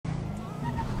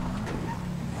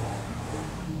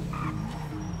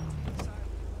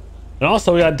And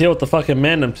also, we gotta deal with the fucking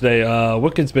Mandem today.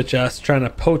 Wicked's bitch ass trying to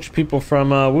poach people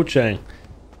from Wu-Chang.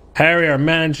 Harry, our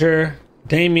manager,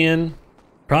 Damien,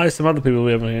 probably some other people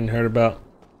we haven't even heard about.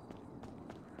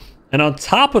 And on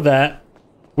top of that,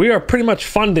 we are pretty much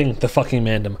funding the fucking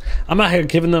Mandem. I'm out here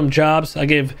giving them jobs. I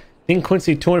gave Dean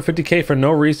Quincy $250K for no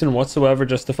reason whatsoever,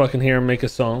 just to fucking hear him make a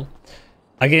song.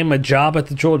 I gave him a job at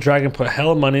the Jewel Dragon, put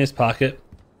hella money in his pocket.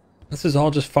 This is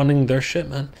all just funding their shit,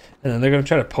 man. And then they're gonna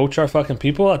try to poach our fucking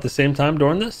people at the same time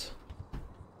during this?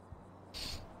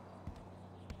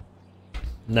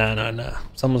 Nah.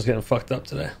 Someone's getting fucked up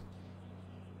today.